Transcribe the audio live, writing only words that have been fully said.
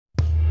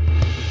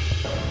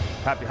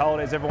Happy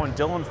holidays, everyone.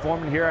 Dylan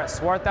Foreman here at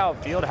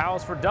Swarthout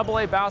Fieldhouse for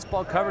AA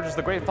basketball coverage as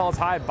the Great Falls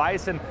High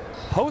Bison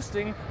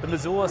hosting the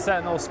Missoula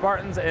Sentinel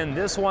Spartans. And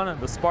this one,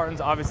 the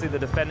Spartans, obviously the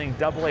defending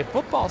AA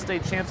football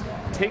state champs,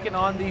 taking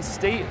on the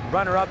state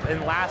runner-up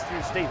in last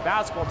year's state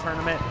basketball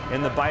tournament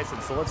in the Bison.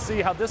 So let's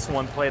see how this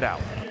one played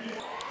out.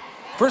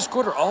 First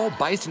quarter, all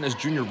Bison as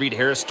junior Reed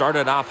Harris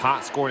started off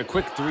hot, scoring a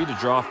quick three to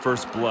draw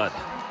first blood.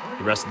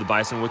 The rest of the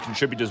Bison would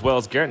contribute as well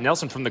as Garrett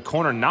Nelson from the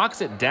corner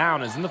knocks it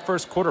down, as in the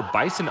first quarter,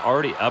 Bison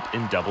already up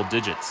in double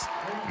digits.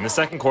 In the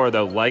second quarter,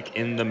 though, like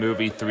in the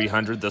movie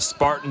 300, the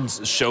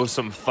Spartans show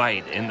some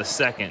fight. In the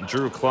second,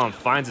 Drew Klum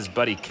finds his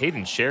buddy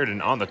Caden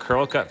Sheridan on the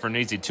curl cut for an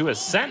easy two,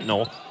 as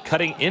Sentinel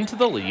cutting into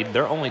the lead.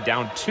 They're only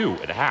down 2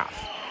 at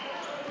half.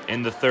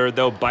 In the third,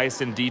 though,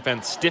 Bison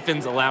defense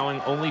stiffens, allowing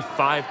only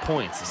 5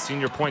 points. The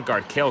senior point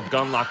guard Cale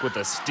Gunlock with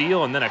a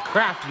steal, and then a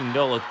crafty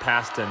no-look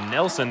pass to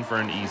Nelson for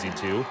an easy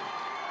two.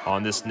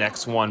 On this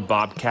next one,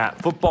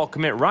 Bobcat football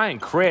commit Ryan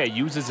Crea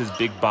uses his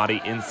big body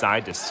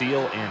inside to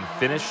seal and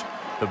finish.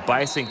 The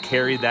Bison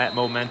carry that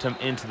momentum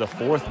into the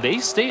fourth. They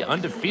stay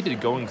undefeated,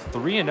 going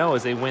 3-0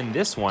 as they win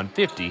this one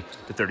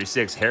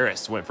 50-36.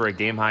 Harris went for a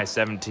game-high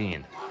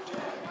 17.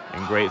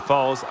 In Great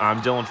Falls,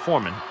 I'm Dylan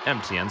Foreman,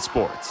 MTN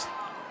Sports.